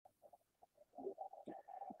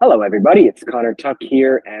Hello, everybody. It's Connor Tuck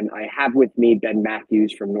here, and I have with me Ben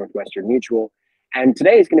Mathews from Northwestern Mutual. And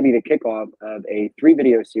today is going to be the kickoff of a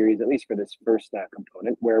three-video series, at least for this first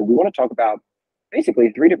component, where we want to talk about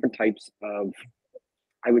basically three different types of,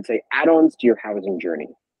 I would say, add-ons to your housing journey.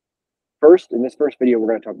 First, in this first video, we're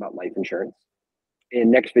going to talk about life insurance. In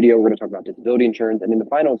next video, we're going to talk about disability insurance. And in the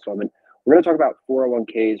final installment, we're going to talk about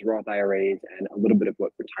 401ks, Roth IRAs, and a little bit of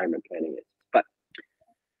what retirement planning is. But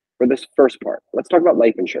for this first part, let's talk about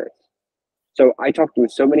life insurance. So I talked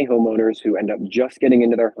with so many homeowners who end up just getting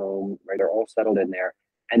into their home, right? They're all settled in there,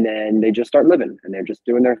 and then they just start living and they're just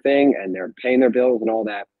doing their thing and they're paying their bills and all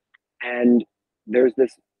that. And there's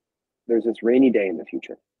this rainy day in the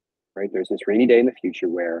future, right? There's this rainy day in the future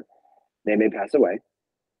where they may pass away,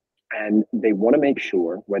 and they want to make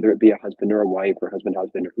sure, whether it be a husband or a wife or husband,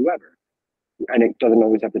 or whoever, and it doesn't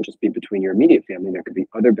always have to just be between your immediate family. There could be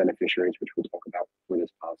other beneficiaries, which we'll talk about for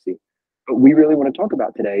this policy. But we really want to talk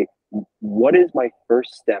about today, what is my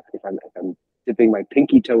first step if I'm dipping my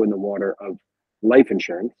pinky toe in the water of life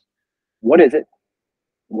insurance? What is it?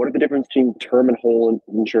 What are the differences between term and whole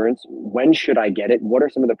insurance? When should I get it? What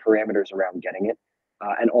are some of the parameters around getting it?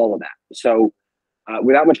 And all of that. So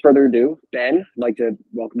without much further ado, Ben, I'd like to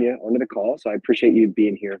welcome you onto the call. So I appreciate you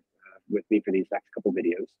being here with me for these next couple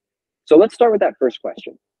videos. So let's start with that first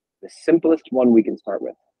question, the simplest one we can start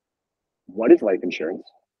with. What is life insurance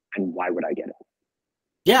and why would I get it?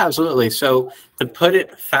 Yeah, absolutely. So to put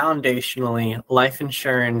it foundationally, life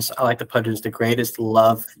insurance, I like to put it as the greatest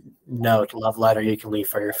love letter you can leave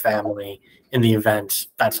for your family in the event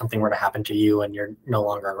that something were to happen to you and you're no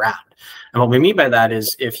longer around. And what we mean by that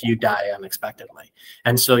is if you die unexpectedly.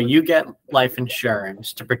 And so you get life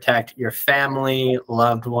insurance to protect your family,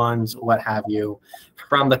 loved ones, what have you,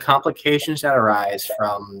 from the complications that arise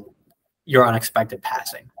from your unexpected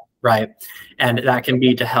passing. Right. And that can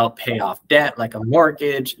be to help pay off debt, like a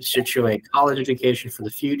mortgage, situate college education for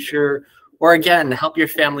the future, or again, help your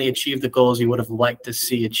family achieve the goals you would have liked to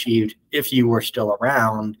see achieved if you were still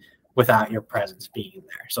around without your presence being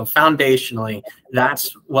there. So foundationally,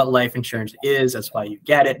 that's what life insurance is. That's why you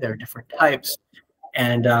get it. There are different types.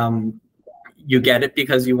 And you get it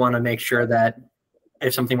because you want to make sure that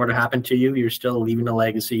if something were to happen to you, you're still leaving a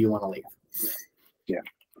legacy you want to leave. Yeah.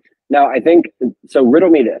 Now, I think, so riddle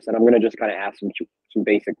me this, and I'm going to just kind of ask some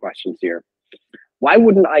basic questions here. Why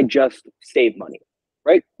wouldn't I just save money,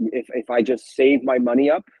 right? If I just save my money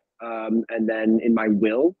up and then in my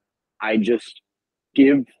will, I just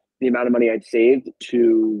give the amount of money I'd saved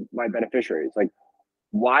to my beneficiaries. Like,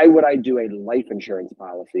 why would I do a life insurance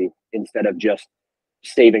policy instead of just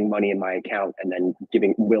saving money in my account and then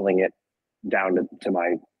willing it down to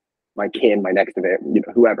my kin, my next of it,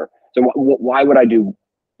 whoever? So why would I do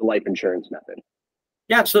the life insurance method?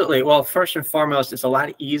 Yeah, absolutely. Well, first and foremost, it's a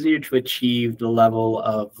lot easier to achieve the level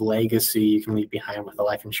of legacy you can leave behind with a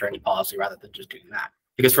life insurance policy rather than just doing that.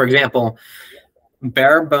 Because, for example,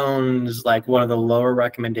 bare bones, like one of the lower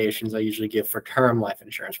recommendations I usually give for term life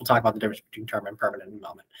insurance, we'll talk about the difference between term and permanent in a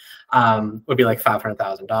moment, would be like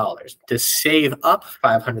 $500,000. To save up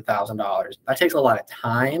 $500,000, that takes a lot of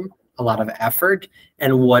time, a lot of effort.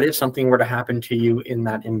 And what if something were to happen to you in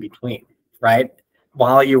that in between, right?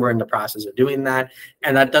 While you were in the process of doing that.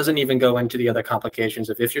 And that doesn't even go into the other complications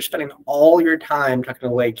of if you're spending all your time tucking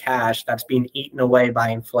away cash that's being eaten away by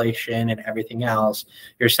inflation and everything else,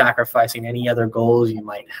 you're sacrificing any other goals you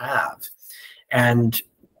might have. And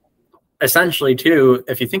essentially too,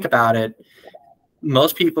 if you think about it,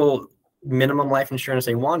 most people, minimum life insurance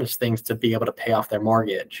they want is things to be able to pay off their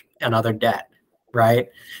mortgage and other debt, right?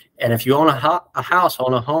 And if you own a house,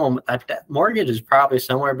 own a home, that mortgage is probably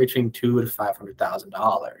somewhere between $200,000 to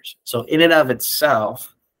 $500,000. So in and of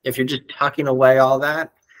itself, if you're just tucking away all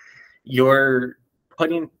that, you're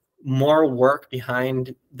putting more work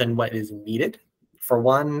behind than what is needed, for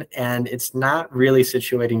one, and it's not really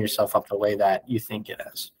situating yourself up the way that you think it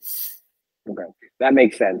is. Okay, that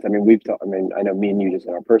makes sense. I mean, I know me and you just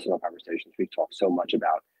in our personal conversations, we've talked so much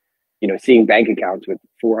about seeing bank accounts with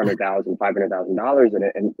 $400,000, $500,000 in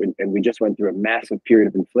it, and we just went through a massive period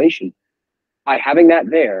of inflation. By having that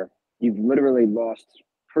there, you've literally lost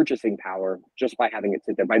purchasing power just by having it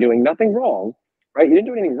sit there, by doing nothing wrong, right? You didn't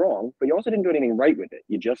do anything wrong, but you also didn't do anything right with it.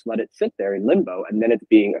 You just let it sit there in limbo, and then it's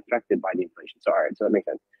being affected by the inflation. So, all right, so that makes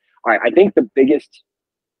sense. All right, I think the biggest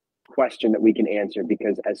question that we can answer,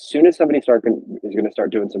 because as soon as somebody is going to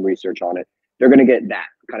start doing some research on it, they're going to get that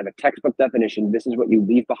kind of a textbook definition. This is what you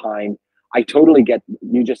leave behind. I totally get,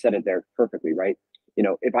 you just said it there perfectly, right?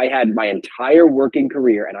 If I had my entire working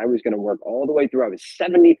career and I was going to work all the way through, I was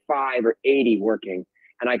 75 or 80 working,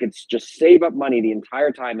 and I could just save up money the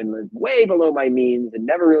entire time and live way below my means and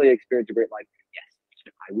never really experience a great life,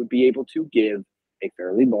 yes, I would be able to give a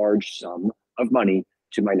fairly large sum of money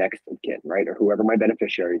to my next of kin, right? Or whoever my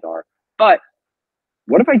beneficiaries are. But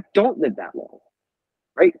what if I don't live that long,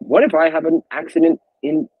 right? What if I have an accident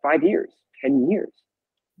in 5 years, 10 years?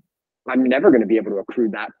 I'm never going to be able to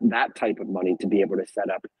accrue that type of money to be able to set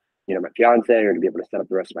up, my fiance, or to be able to set up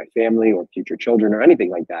the rest of my family or future children or anything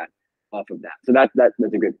like that off of that. So that's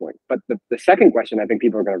a good point. But the second question I think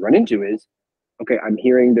people are going to run into is, okay, I'm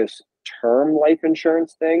hearing this term life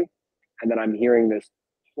insurance thing, and then I'm hearing this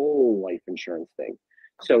whole life insurance thing.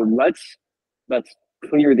 So let's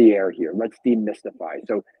clear the air here. Let's demystify.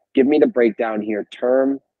 So give me the breakdown here: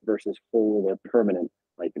 term versus whole or permanent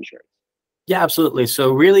life insurance. Yeah, absolutely.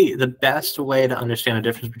 So really the best way to understand the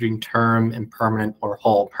difference between term and permanent or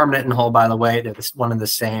whole. Permanent and whole, by the way, they're one and the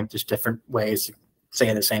same, just different ways to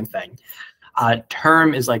say the same thing.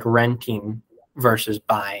 Term is like renting versus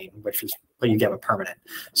buying, which is what you get with permanent.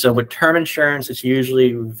 So with term insurance, it's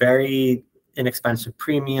usually very inexpensive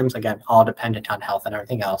premiums, again, all dependent on health and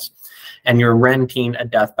everything else. And you're renting a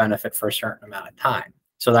death benefit for a certain amount of time.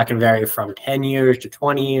 So that can vary from 10 years to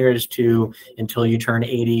 20 years to until you turn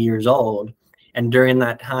 80 years old. And during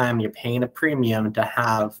that time, you're paying a premium to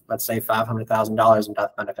have, let's say, $500,000 in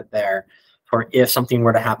death benefit there for if something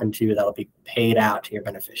were to happen to you, that'll be paid out to your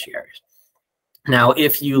beneficiaries. Now,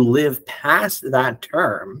 if you live past that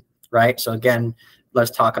term, right? So again,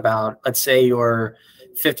 let's talk about, let's say you're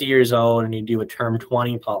 50 years old and you do a term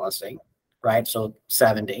 20 policy, right? So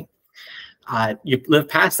 70. You live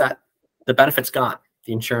past that, the benefit's gone.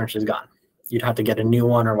 The insurance is gone. You'd have to get a new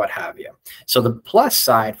one or what have you. So the plus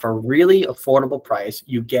side, for a really affordable price,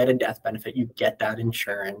 you get a death benefit, you get that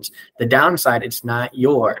insurance. The downside, it's not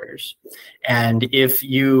yours. And if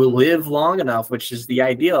you live long enough, which is the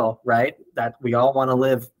ideal, right? That we all want to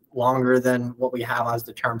live longer than what we have as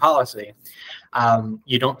the term policy,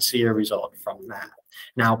 you don't see a result from that.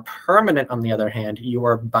 Now, permanent, on the other hand, you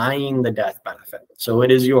are buying the death benefit. So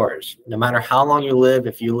it is yours. No matter how long you live,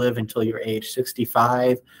 if you live until you're age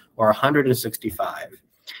 65 or 165,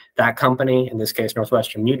 that company, in this case,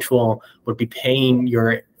 Northwestern Mutual, would be paying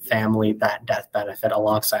your family that death benefit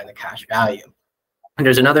alongside the cash value. And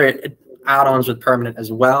there's another add-ons with permanent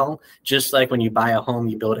as well. Just like when you buy a home,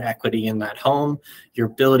 you build equity in that home, you're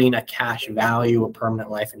building a cash value of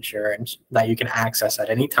permanent life insurance that you can access at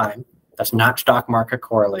any time. That's not stock market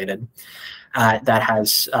correlated, that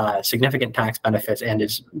has significant tax benefits and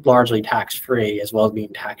is largely tax-free as well as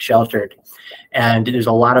being tax sheltered. And there's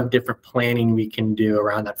a lot of different planning we can do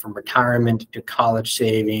around that, from retirement to college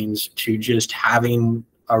savings to just having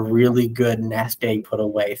a really good nest egg put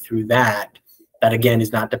away through that again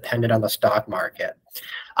is not dependent on the stock market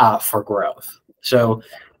for growth. So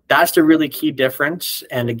that's the really key difference.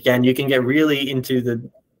 And again, you can get really into the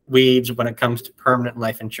weeds when it comes to permanent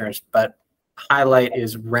life insurance, but highlight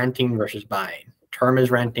is renting versus buying. Term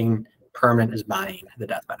is renting, permanent is buying the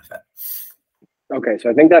death benefit. Okay, so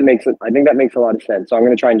I think that makes a lot of sense. So I'm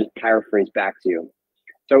going to try and just paraphrase back to you.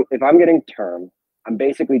 So if I'm getting term, I'm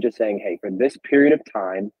basically just saying, hey, for this period of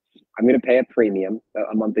time, I'm going to pay a premium,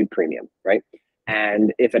 a monthly premium, right?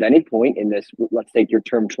 And if at any point in this, let's take your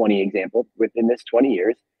term 20 example, within this 20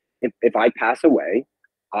 years, if I pass away,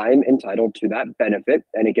 I'm entitled to that benefit,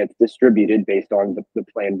 and it gets distributed based on the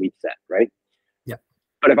plan we've set, right? Yeah.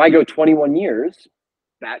 But if I go 21 years,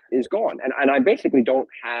 that is gone. And I basically don't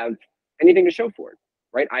have anything to show for it,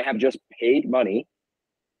 right? I have just paid money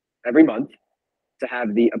every month to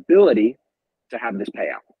have the ability to have this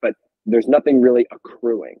payout, but there's nothing really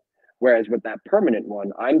accruing. Whereas with that permanent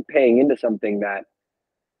one, I'm paying into something that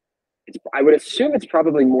I would assume it's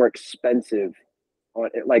probably more expensive on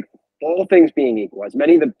it, like, all things being equal, as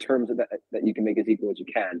many of the terms that you can make as equal as you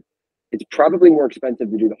can, it's probably more expensive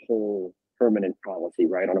to do the whole permanent policy,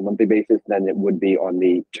 right, on a monthly basis than it would be on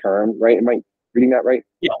the term, right? Am I reading that right?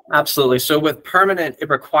 Yeah, absolutely. So with permanent, it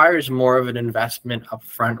requires more of an investment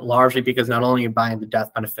upfront, largely because not only are you buying the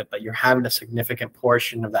death benefit, but you're having a significant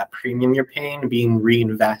portion of that premium you're paying being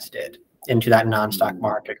reinvested into that non-stock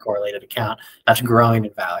market correlated account that's growing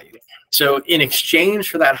in value. So in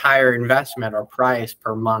exchange for that higher investment or price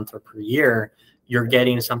per month or per year, you're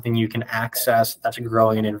getting something you can access that's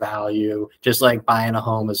growing in value, just like buying a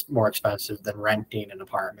home is more expensive than renting an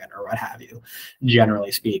apartment or what have you,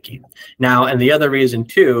 generally speaking. Now, and the other reason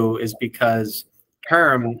too is because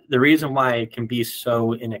term, the reason why it can be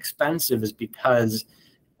so inexpensive is because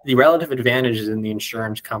the relative advantages in the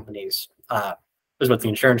insurance companies is with the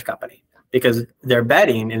insurance company, because they're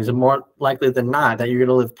betting, and is more likely than not, that you're going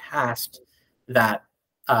to live past that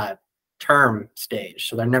term stage.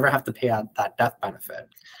 So they never have to pay out that death benefit.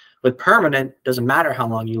 With permanent, doesn't matter how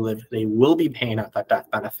long you live, they will be paying out that death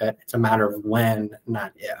benefit. It's a matter of when,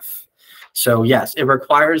 not if. So yes, it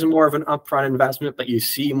requires more of an upfront investment, but you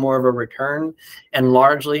see more of a return. And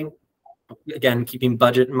largely, again, keeping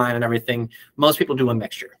budget in mind and everything, most people do a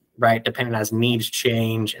mixture, right? Depending as needs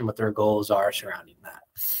change and what their goals are surrounding that.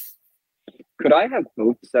 Could I have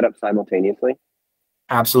both set up simultaneously?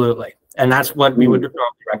 Absolutely. And that's what we would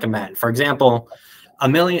recommend. For example,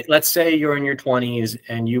 let's say you're in your 20s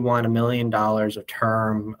and you want $1 million of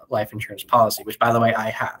term life insurance policy, which by the way, I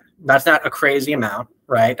have. That's not a crazy amount,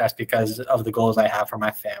 right? That's because of the goals I have for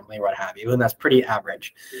my family, what have you. And that's pretty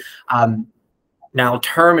average. Now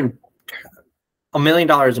term and $1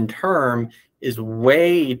 million in term is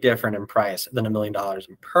way different in price than $1 million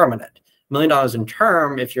in permanent. $1 million in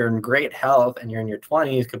term, if you're in great health and you're in your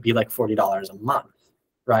 20s, could be like $40 a month,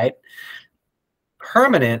 right?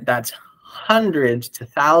 Permanent, that's hundreds to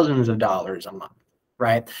thousands of dollars a month,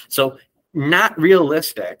 right? So not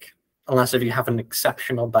realistic unless if you have an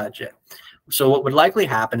exceptional budget. So what would likely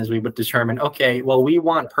happen is we would determine, okay, well, we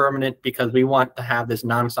want permanent because we want to have this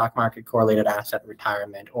non-stock market correlated asset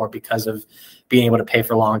retirement, or because of being able to pay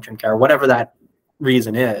for long-term care, whatever that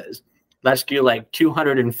reason is. Let's do like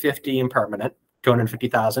 250 in permanent,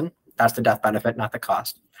 250,000. That's the death benefit, not the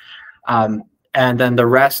cost. And then the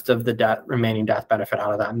rest of the remaining death benefit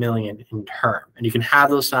out of that $1 million in term. And you can have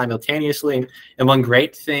those simultaneously. And one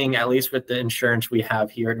great thing, at least with the insurance we have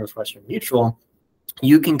here at Northwestern Mutual,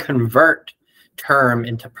 you can convert term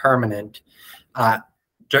into permanent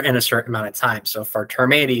in a certain amount of time. So for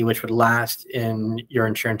term 80, which would last in your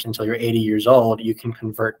insurance until you're 80 years old, you can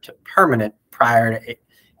convert to permanent prior to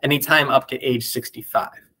any time up to age 65,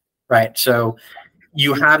 right? So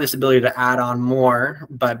you have this ability to add on more,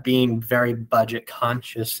 but being very budget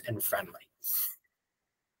conscious and friendly.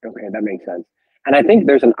 Okay, that makes sense. And I think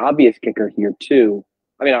there's an obvious kicker here too.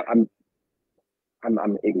 I mean,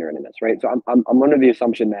 I'm ignorant in this, right? So I'm under the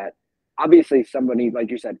assumption that obviously somebody, like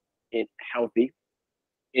you said, healthy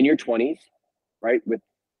in your 20s, right, with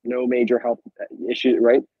no major health issue,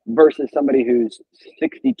 right, versus somebody who's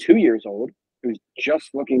 62 years old, who's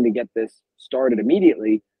just looking to get this started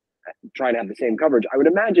immediately, trying to have the same coverage. I would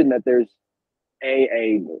imagine that there's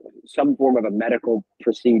some form of a medical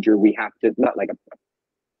procedure we have to, not like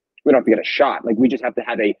we don't have to get a shot, like we just have to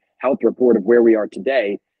have a health report of where we are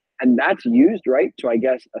today. And that's used, right, to, I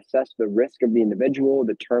guess, assess the risk of the individual,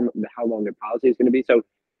 the term, how long their policy is going to be. So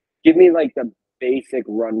give me like the basic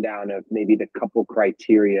rundown of maybe the couple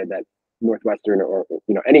criteria that Northwestern or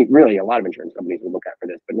really a lot of insurance companies would look at for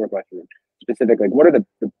this, but Northwestern specifically, what are the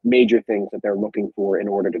major things that they're looking for in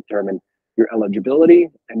order to determine your eligibility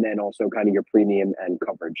and then also kind of your premium and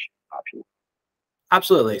coverage options?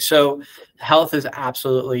 Absolutely. So health is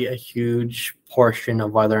absolutely a huge portion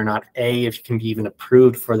of whether or not, if you can be even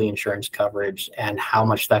approved for the insurance coverage and how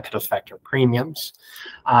much that could affect your premiums.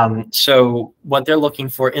 So what they're looking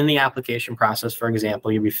for in the application process, for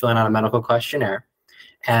example, you'll be filling out a medical questionnaire.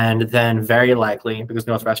 And then very likely, because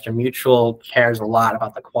Northwestern Mutual cares a lot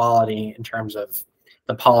about the quality in terms of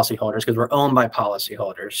the policyholders, because we're owned by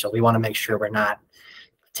policyholders. So we want to make sure we're not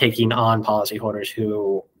taking on policyholders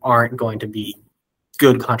who aren't going to be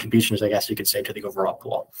good contributions, I guess you could say, to the overall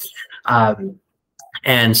pool.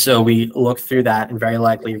 And so we look through that, and very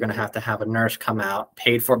likely you're going to have a nurse come out,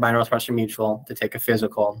 paid for by Northwestern Mutual, to take a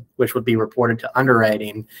physical, which would be reported to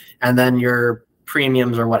underwriting, and then your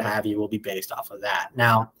premiums or what have you will be based off of that.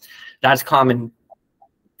 Now, that's common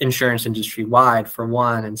insurance industry wide, for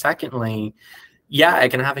one, and secondly, yeah, it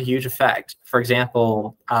can have a huge effect. For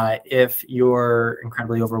example, if you're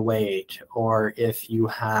incredibly overweight, or if you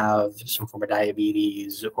have some form of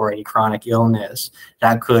diabetes or any chronic illness,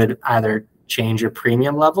 that could either change your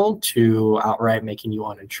premium level to outright making you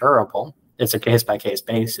uninsurable. It's a case-by-case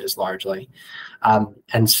basis largely.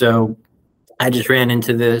 And so I just ran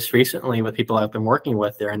into this recently with people I've been working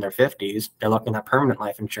with. They're in their 50s. They're looking at permanent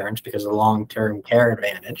life insurance because of the long-term care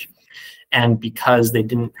advantage. And because they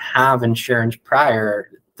didn't have insurance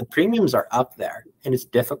prior, the premiums are up there and it's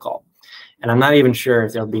difficult. And I'm not even sure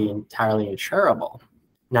if they'll be entirely insurable.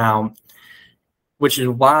 Now, which is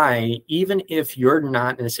why even if you're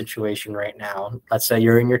not in a situation right now, let's say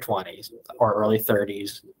you're in your 20s or early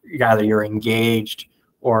 30s, either you're engaged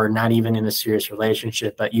or not even in a serious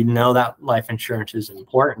relationship, but you know that life insurance is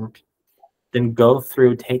important, then go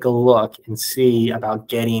through, take a look and see about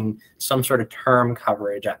getting some sort of term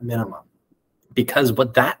coverage at minimum. Because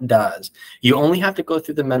what that does, you only have to go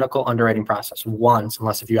through the medical underwriting process once,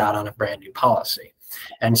 unless if you add on a brand new policy.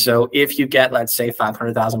 And so if you get, let's say,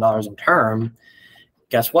 $500,000 in term,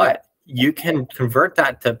 guess what? you can convert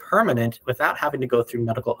that to permanent without having to go through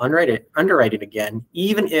medical underwriting again,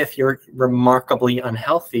 even if you're remarkably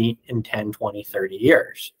unhealthy in 10, 20, 30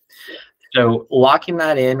 years. So locking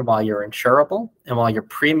that in while you're insurable and while your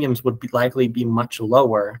premiums would likely be much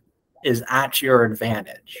lower is at your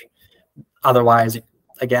advantage. Otherwise,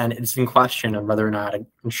 again, it's in question of whether or not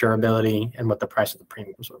insurability and what the price of the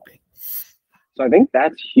premiums would be. So I think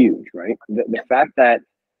that's huge, right? The fact that,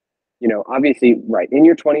 you know, obviously, right, in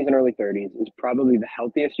your 20s and early 30s is probably the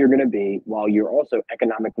healthiest you're going to be while you're also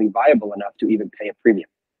economically viable enough to even pay a premium,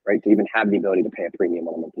 right? To even have the ability to pay a premium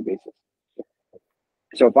on a monthly basis.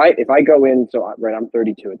 So if I go in, so right, I'm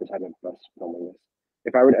 32 at the time of us filming this.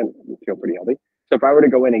 If I were to, and feel pretty healthy. So if I were to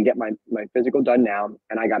go in and get my physical done now,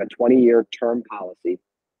 and I got a 20-year term policy,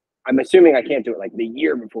 I'm assuming I can't do it like the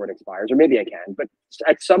year before it expires, or maybe I can, but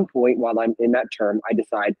at some point while I'm in that term, I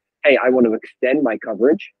decide, hey, I want to extend my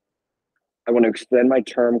coverage. I want to extend my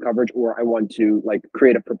term coverage, or I want to like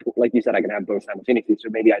create like you said, I can have both simultaneously. So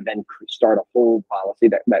maybe I then start a whole policy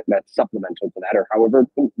that's supplemental to that, or however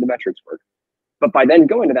the metrics work. But by then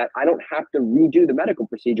going to that, I don't have to redo the medical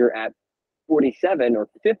procedure at 47 or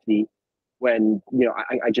 50 when, you know,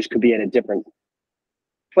 I just could be in a different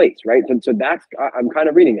place, right? So that's, I'm kind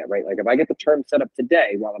of reading that, right? Like if I get the term set up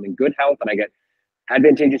today while I'm in good health and I get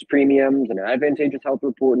advantageous premiums and an advantageous health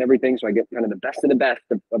report and everything, so I get kind of the best of the best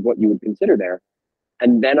of what you would consider there.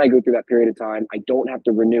 And then I go through that period of time, I don't have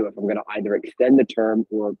to renew if I'm going to either extend the term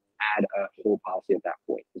or add a whole policy at that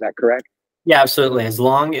point. Is that correct? Yeah, absolutely. As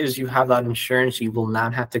long as you have that insurance, you will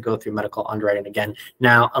not have to go through medical underwriting again.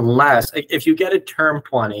 Now, unless if you get a term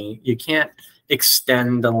 20, you can't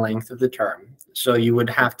extend the length of the term. So you would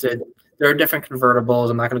have to, there are different convertibles.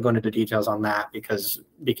 I'm not going to go into the details on that because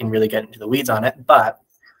we can really get into the weeds on it. But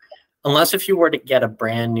unless if you were to get a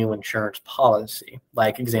brand new insurance policy,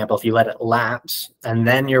 like example, if you let it lapse and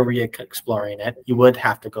then you're re-exploring it, you would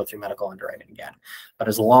have to go through medical underwriting again. But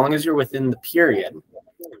as long as you're within the period,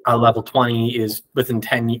 level 20 is within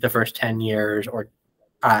the first 10 years, or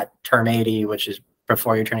term 80, which is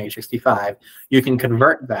before you're turning 65, you can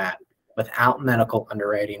convert that without medical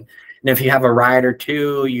underwriting. And if you have a rider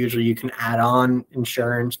too, usually you can add on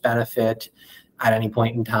insurance benefit at any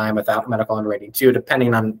point in time without medical underwriting too,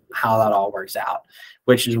 depending on how that all works out.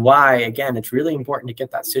 Which is why, again, it's really important to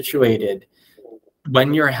get that situated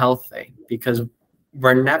when you're healthy, because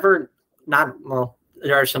we're never well,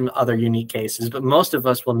 there are some other unique cases, but most of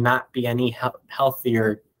us will not be any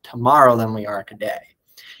healthier tomorrow than we are today.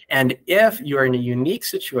 And if you're in a unique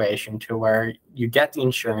situation to where you get the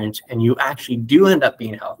insurance and you actually do end up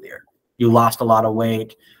being healthier, you lost a lot of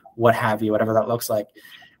weight, what have you, whatever that looks like,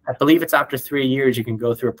 I believe it's after 3 years, you can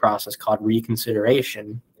go through a process called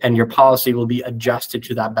reconsideration, and your policy will be adjusted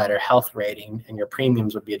to that better health rating, and your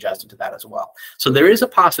premiums would be adjusted to that as well. So there is a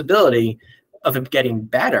possibility of it getting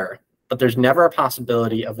better, but there's never a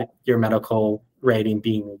possibility of your medical rating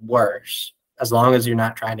being worse, as long as you're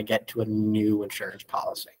not trying to get to a new insurance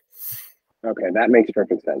policy. Okay, that makes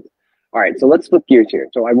perfect sense. All right, so let's flip gears here.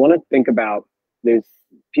 So I want to think about, there's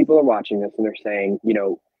people are watching this and they're saying, you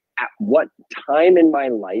know, at what time in my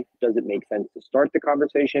life does it make sense to start the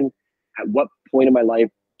conversation? At what point in my life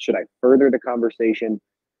should I further the conversation?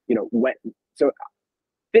 You know, when, so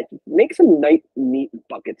make some nice, neat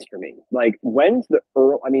buckets for me. Like when's the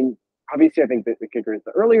early, I mean, obviously I think that the kicker is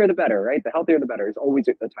the earlier the better, right? The healthier the better is always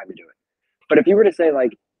the time to do it. But if you were to say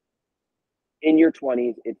like in your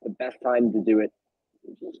 20s, it's the best time to do it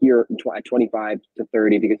here at 25 to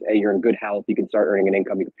 30 because A, you're in good health, you can start earning an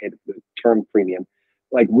income, you can pay the term premium.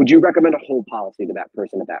 Like, would you recommend a whole policy to that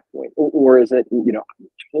person at that point? Or is it, you know,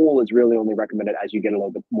 whole is really only recommended as you get a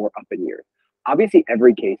little bit more up in years? Obviously,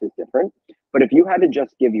 every case is different, but if you had to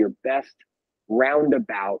just give your best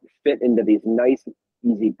roundabout fit into these nice,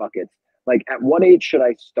 easy buckets, like at what age should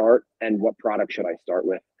I start and what product should I start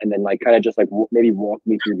with? And then like kind of just like maybe walk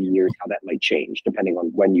me through the years, how that might change depending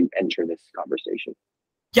on when you enter this conversation.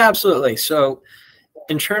 Yeah, absolutely. So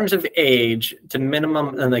in terms of age, the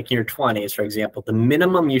minimum, like in your 20s, for example, the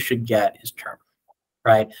minimum you should get is term,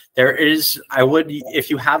 right? There is, if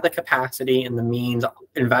you have the capacity and the means,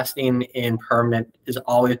 investing in permanent is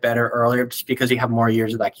always better earlier just because you have more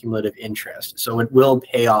years of that cumulative interest. So it will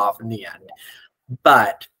pay off in the end.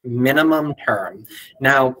 But minimum term.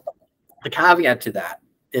 Now, the caveat to that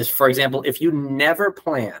is, for example, if you never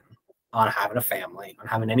plan on having a family, on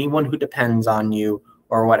having anyone who depends on you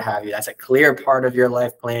or what have you, that's a clear part of your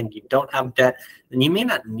life plan, you don't have debt, then you may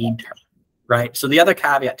not need term, right? So the other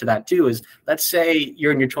caveat to that too is, let's say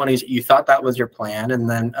you're in your 20s, you thought that was your plan, and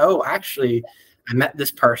then, oh, actually, I met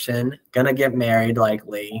this person, gonna get married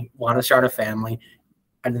likely, want to start a family.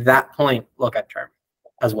 At that point, look at term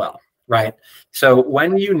as well, right? So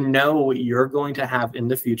when you know you're going to have in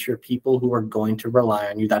the future people who are going to rely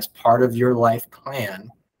on you, that's part of your life plan,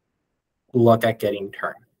 look at getting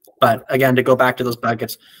term. But again, to go back to those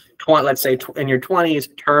buckets, let's say in your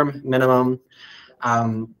 20s, term minimum,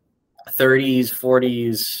 30s,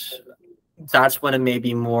 40s, that's when it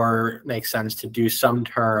maybe more makes sense to do some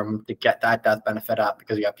term to get that death benefit up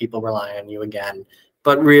because you have people relying on you again,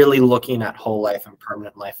 but really looking at whole life and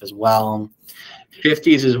permanent life as well.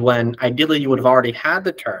 50s is when ideally you would have already had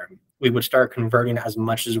the term. We would start converting as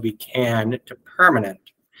much as we can to permanent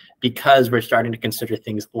because we're starting to consider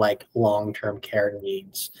things like long-term care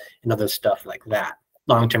needs and other stuff like that.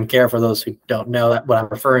 Long-term care, for those who don't know, that what I'm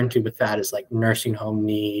referring to with that is like nursing home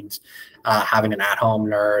needs, having an at-home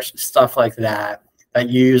nurse, stuff like that, that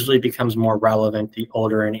usually becomes more relevant the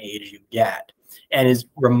older in age you get and is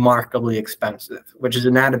remarkably expensive, which is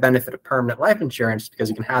an added benefit of permanent life insurance because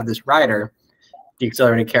you can have this rider, the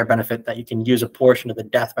accelerated care benefit, that you can use a portion of the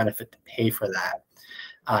death benefit to pay for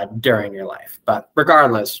that during your life. But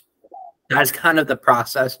regardless, that's kind of the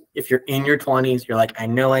process. If you're in your 20s, you're like, I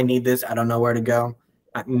know I need this, I don't know where to go.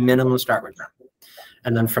 At minimum, start with that.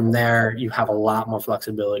 And then from there, you have a lot more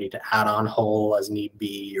flexibility to add on whole as need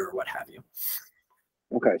be or what have you.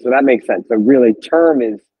 Okay, so that makes sense. So really term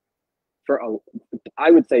is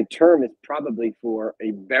I would say term is probably for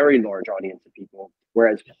a very large audience of people,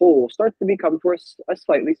 whereas whole starts to become for a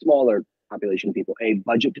slightly smaller population of people. A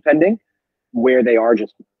budget depending, where they are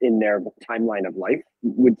just in their timeline of life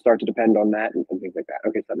would start to depend on that and things like that.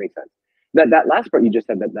 Okay, so that makes sense. That last part you just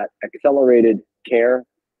said, that accelerated care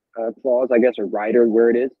clause, I guess, or rider, where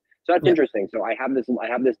it is. So that's interesting. So I have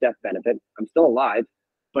this death benefit. I'm still alive,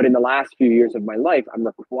 but in the last few years of my life, I'm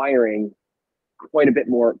requiring quite a bit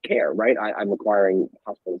more care, right? I'm requiring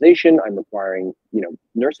hospitalization. I'm requiring,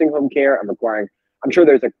 nursing home care. I'm sure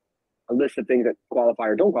there's a list of things that qualify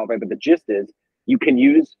or don't qualify, but the gist is you can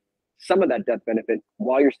use some of that death benefit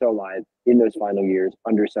while you're still alive in those final years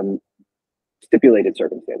under some stipulated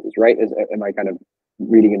circumstances, right? Am I kind of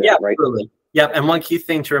reading into that right? Absolutely. Yep. And one key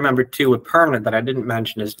thing to remember too with permanent that I didn't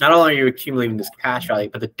mention is not only are you accumulating this cash value,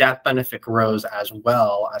 but the death benefit grows as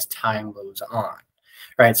well as time moves on.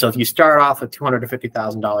 Right. So if you start off with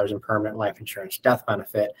 $250,000 in permanent life insurance death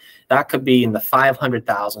benefit, that could be in the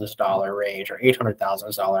 $500,000 range or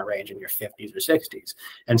 $800,000 range in your 50s or 60s.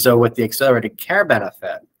 And so with the accelerated care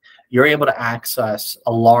benefit, you're able to access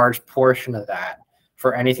a large portion of that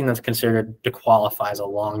for anything that's considered to qualify as a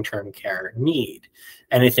long-term care need.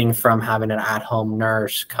 Anything from having an at-home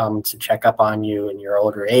nurse come to check up on you in your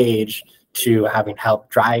older age to having help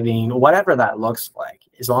driving, whatever that looks like,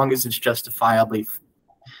 as long as it's justifiably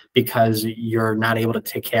because you're not able to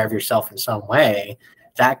take care of yourself in some way,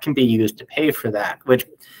 that can be used to pay for that.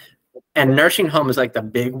 And nursing home is like the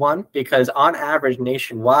big one because on average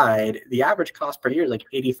nationwide, the average cost per year is like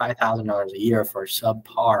 $85,000 a year for a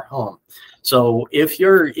subpar home. So if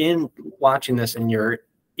you're watching this and you're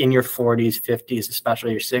in your 40s, 50s,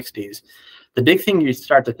 especially your 60s, the big thing you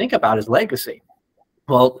start to think about is legacy.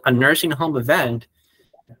 Well, a nursing home event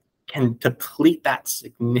can deplete that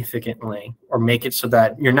significantly or make it so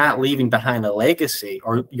that you're not leaving behind a legacy,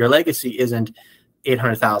 or your legacy isn't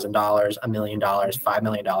 $800,000, $1 million, $5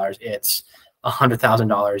 million. It's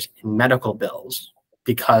 $100,000 in medical bills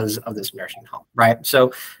because of this nursing home, right?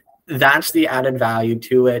 So that's the added value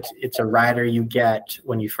to it. It's a rider you get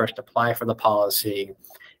when you first apply for the policy.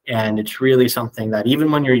 And it's really something that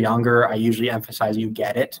even when you're younger, I usually emphasize you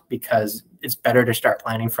get it because it's better to start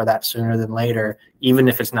planning for that sooner than later, even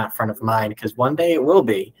if it's not front of mind, because one day it will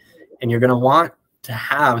be, and you're going to want to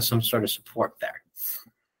have some sort of support there.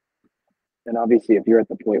 And obviously, if you're at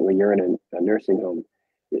the point where you're in a nursing home,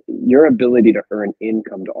 your ability to earn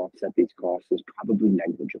income to offset these costs is probably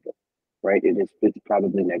negligible, right? It's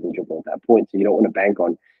probably negligible at that point. So you don't want to bank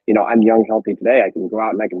on, I'm young, healthy today. I can go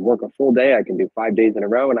out and I can work a full day. I can do 5 days in a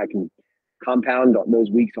row and I can compound on those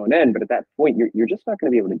weeks on end. But at that point, you're just not going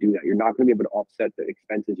to be able to do that. You're not going to be able to offset the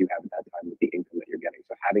expenses you have at that time with the income that you're getting.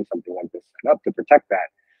 So having something like this set up to protect that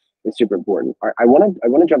is super important. All right, I want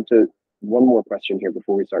to jump to one more question here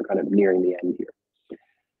before we start kind of nearing the end here.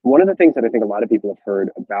 One of the things that I think a lot of people have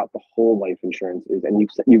heard about the whole life insurance is, and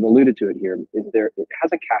you've alluded to it here, is it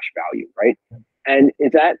has a cash value, right? And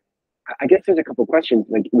is that, I guess there's a couple of questions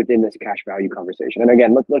like within this cash value conversation. And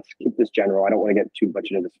again, let's keep this general. I don't want to get too much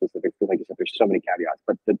into the specifics because like you said, there's so many caveats,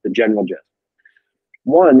 but the general gist.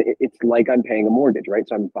 One, it's like I'm paying a mortgage, right?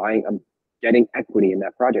 So I'm getting equity in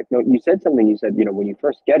that project. No, you said something, when you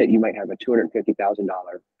first get it, you might have a $250,000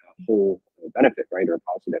 whole benefit, right? Or a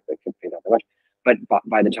policy that can pay that much. But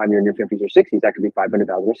by the time you're in your 50s or 60s, that could be $500,000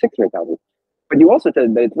 or $600,000. But you also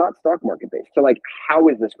said that it's not stock market based. So like, how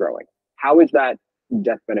is this growing? How is that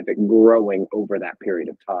death benefit growing over that period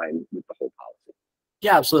of time with the whole policy?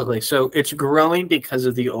 Yeah, absolutely. So it's growing because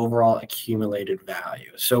of the overall accumulated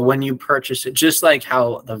value. So when you purchase it, just like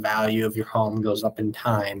how the value of your home goes up in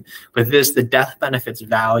time, with this, the death benefits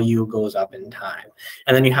value goes up in time.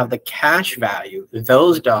 And then you have the cash value.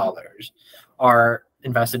 Those dollars are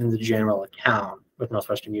invested in the general account with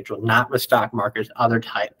Northwestern Mutual, not with stock markets, other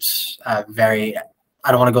types. I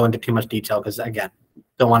don't want to go into too much detail because, again,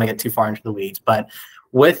 don't want to get too far into the weeds. But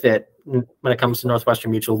with it, when it comes to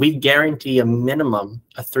Northwestern Mutual, we guarantee a minimum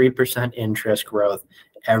of 3% interest growth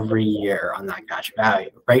every year on that cash value.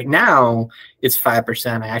 Right now, it's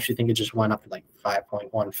 5%. I actually think it just went up to like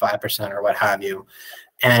 5.15% or what have you.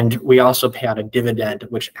 And we also pay out a dividend,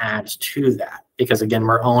 which adds to that. Because again,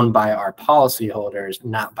 we're owned by our policyholders,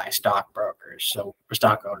 not by stockbrokers. So we're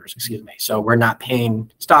stockholders, excuse me. So we're not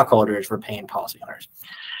paying stockholders, we're paying policyholders.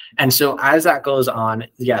 And so as that goes on,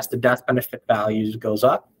 yes, the death benefit values goes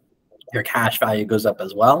up. Your cash value goes up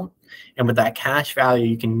as well. And with that cash value,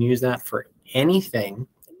 you can use that for anything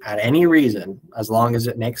at any reason, as long as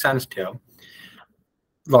it makes sense to,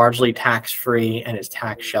 largely tax-free and is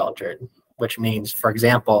tax sheltered, which means, for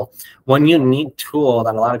example, one unique tool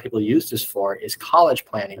that a lot of people use this for is college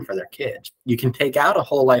planning for their kids. You can take out a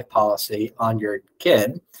whole life policy on your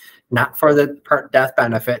kid, not for the death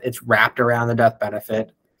benefit. It's wrapped around the death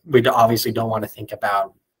benefit. We obviously don't want to think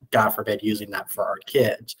about, God forbid, using that for our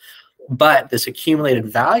kids. But this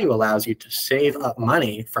accumulated value allows you to save up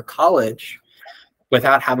money for college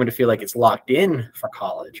without having to feel like it's locked in for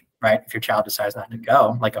college, right? If your child decides not to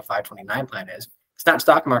go, like a 529 plan is, it's not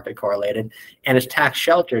stock market correlated, and it's tax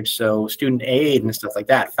sheltered. So student aid and stuff like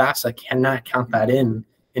that, FAFSA cannot count that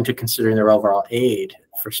into considering their overall aid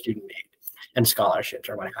for student aid and scholarships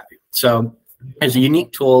or what have you. So there's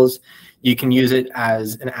unique tools. You can use it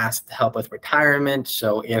as an asset to help with retirement.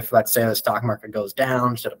 So if, let's say, the stock market goes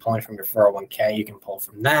down, instead of pulling from your 401k, you can pull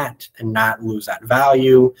from that and not lose that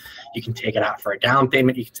value. You can take it out for a down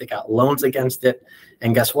payment. You can take out loans against it.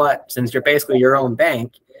 And guess what? Since you're basically your own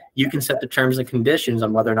bank, you can set the terms and conditions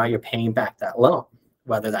on whether or not you're paying back that loan,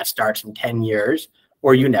 whether that starts in 10 years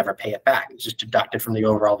or you never pay it back. It's just deducted from the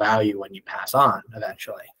overall value when you pass on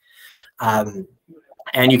eventually.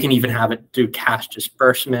 And you can even have it do cash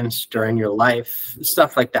disbursements during your life,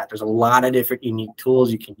 stuff like that. There's a lot of different unique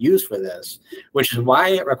tools you can use for this, which is why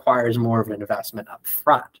it requires more of an investment up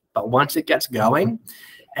front. But once it gets going,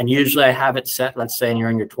 and usually I have it set, let's say you're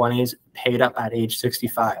in your 20s, paid up at age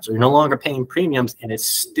 65. So you're no longer paying premiums and it's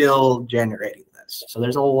still generating this. So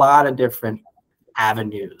there's a lot of different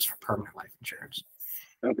avenues for permanent life insurance.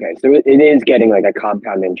 Okay, so it is getting like a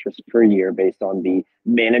compound interest per year based on the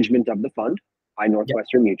management of the fund by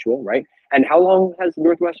Northwestern Mutual, right? And how long has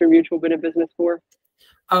Northwestern Mutual been in business for?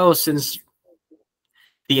 Oh, since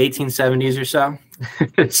the 1870s or so.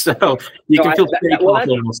 So you can feel pretty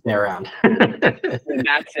confident it'll stay around.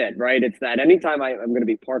 That's it, right? It's that anytime I'm going to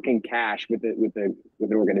be parking cash with an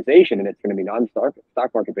organization and it's going to be non-stock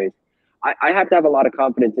market based, I have to have a lot of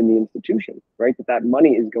confidence in the institution, right? That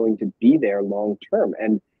money is going to be there long term.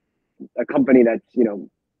 And a company that's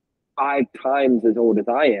 5 times as old as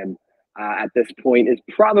I am at this point is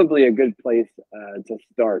probably a good place to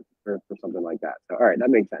start for something like that. So, all right, that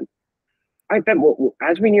makes sense. All right, Ben, well,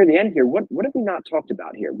 as we near the end here, what have we not talked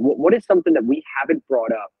about here? What is something that we haven't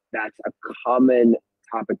brought up that's a common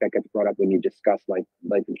topic that gets brought up when you discuss like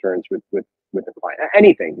life insurance with the client?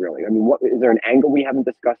 Anything really. I mean, what is there an angle we haven't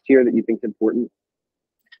discussed here that you think is important?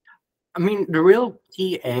 I mean, the real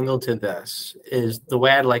key angle to this is the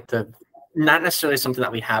way I'd like to, not necessarily something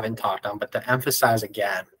that we haven't talked on, but to emphasize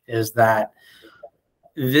again, is that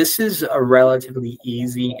this is a relatively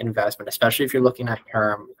easy investment, especially if you're looking at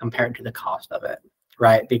term compared to the cost of it,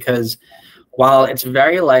 right? Because while it's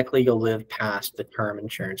very likely you'll live past the term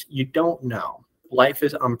insurance, you don't know. Life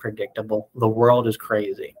is unpredictable. The world is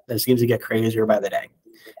crazy. It seems to get crazier by the day.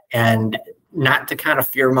 And not to kind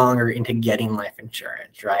of fearmonger into getting life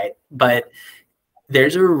insurance, right? But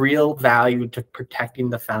there's a real value to protecting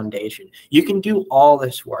the foundation. You can do all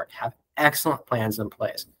this work, have excellent plans in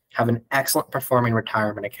place, have an excellent performing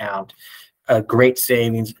retirement account, a great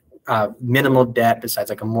savings, minimal debt besides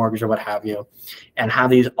like a mortgage or what have you, and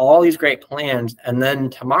have all these great plans. And then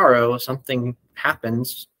tomorrow something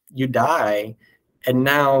happens, you die, and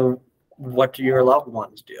now what do your loved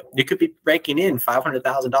ones do? You could be raking in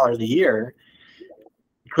 $500,000 a year,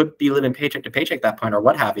 could be living paycheck to paycheck at that point or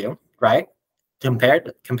what have you, right?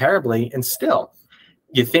 Comparably, and still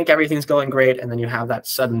you think everything's going great, and then you have that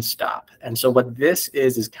sudden stop. And so what this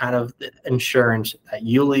is kind of the insurance that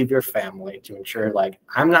you leave your family to ensure, like,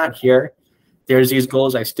 I'm not here there's these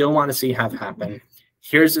goals I still want to see have happen.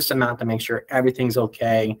 Here's this amount to make sure everything's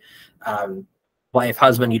okay. Wife,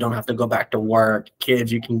 husband, you don't have to go back to work.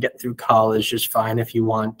 Kids, you can get through college just fine if you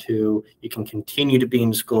want to. You can continue to be in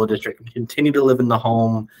the school district and continue to live in the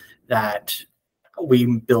home that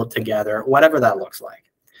we built together, whatever that looks like.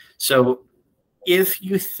 So if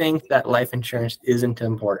you think that life insurance isn't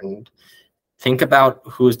important, think about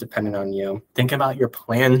who is dependent on you. Think about your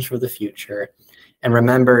plans for the future. And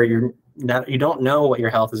remember, you don't know what your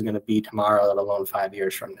health is going to be tomorrow, let alone 5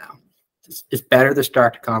 years from now. It's better to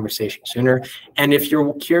start the conversation sooner. And if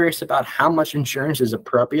you're curious about how much insurance is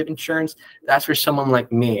appropriate insurance, that's where someone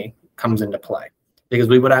like me comes into play. Because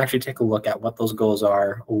we would actually take a look at what those goals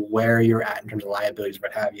are, where you're at in terms of liabilities,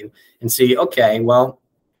 what have you, and see, okay, well,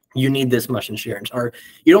 you need this much insurance, or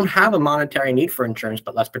you don't have a monetary need for insurance,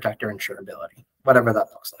 but let's protect your insurability, whatever that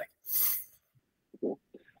looks like.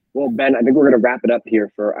 Well, Ben, I think we're going to wrap it up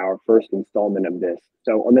here for our first installment of this.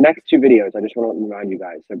 So on the next two videos, I just want to remind you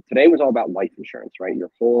guys. So today was all about life insurance, right? Your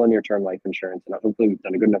whole and your term life insurance. And hopefully we've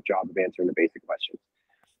done a good enough job of answering the basic questions.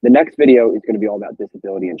 The next video is going to be all about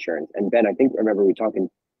disability insurance. And Ben, I think, remember we talking,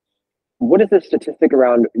 what is the statistic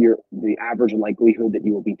around the average likelihood that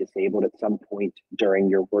you will be disabled at some point during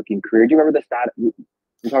your working career? Do you remember the stat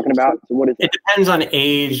we're talking about? So what is that? It depends on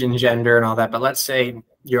age and gender and all that, but let's say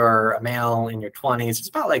you're a male in your 20s, it's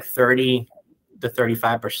about like 30 to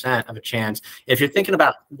 35% of a chance. If you're thinking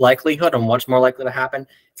about likelihood and what's more likely to happen,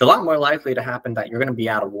 it's a lot more likely to happen that you're going to be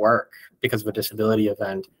out of work because of a disability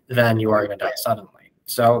event than you are going to die suddenly.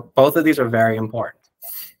 So both of these are very important.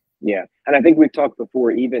 Yeah. And I think we've talked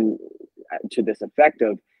before, even to this effect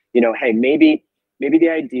of, hey, maybe the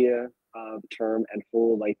idea of term and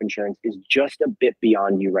whole life insurance is just a bit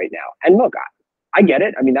beyond you right now. And look, I get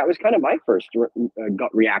it. I mean, that was kind of my first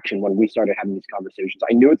gut reaction when we started having these conversations.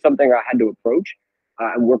 I knew it's something I had to approach,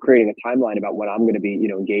 and we're creating a timeline about when I'm going to be,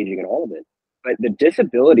 engaging in all of it. But the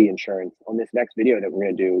disability insurance on this next video that we're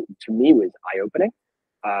going to do, to me, was eye-opening.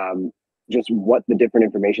 Just what the different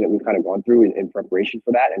information that we've kind of gone through in preparation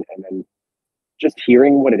for that, and then just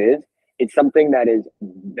hearing what it is. It's something that is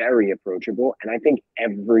very approachable, and I think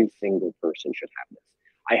every single person should have this.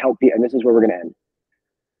 I help people, and this is where we're going to end.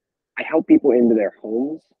 I help people into their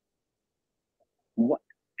homes.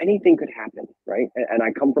 Anything could happen, right? And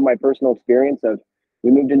I come from my personal experience of,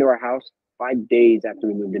 we moved into our house. 5 days after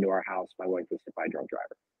we moved into our house, my wife was hit by a drunk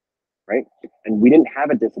driver, right? And we didn't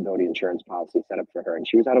have a disability insurance policy set up for her, and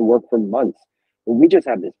she was out of work for months. Well, we just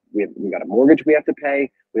have this, we got a mortgage we have to pay,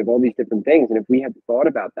 we have all these different things. And if we had thought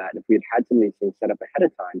about that, if we had some of these things set up ahead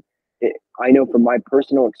of time, I know from my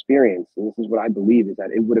personal experience, and this is what I believe, is that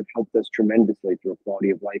it would have helped us tremendously through a quality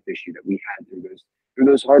of life issue that we had through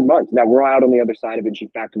those hard months. Now we're out on the other side of it, she's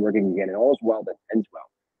back to working again, and all's well that ends well.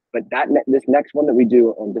 But this next one that we do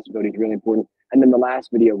on disability is really important. And then the last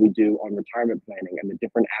video we do on retirement planning and the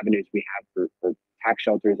different avenues we have for tax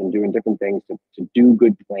shelters and doing different things to do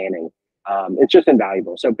good planning. It's just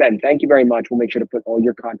invaluable. So Ben, thank you very much. We'll make sure to put all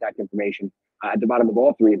your contact information at the bottom of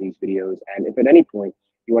all three of these videos. And if at any point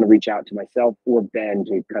you want to reach out to myself or Ben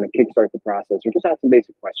to kind of kickstart the process or just ask some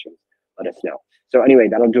basic questions, let us know. So anyway,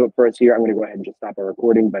 that'll do it for us here. I'm going to go ahead and just stop our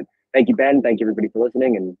recording. But thank you, Ben. Thank you, everybody, for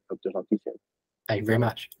listening, and hope to talk to you soon. Thank you very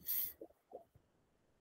much.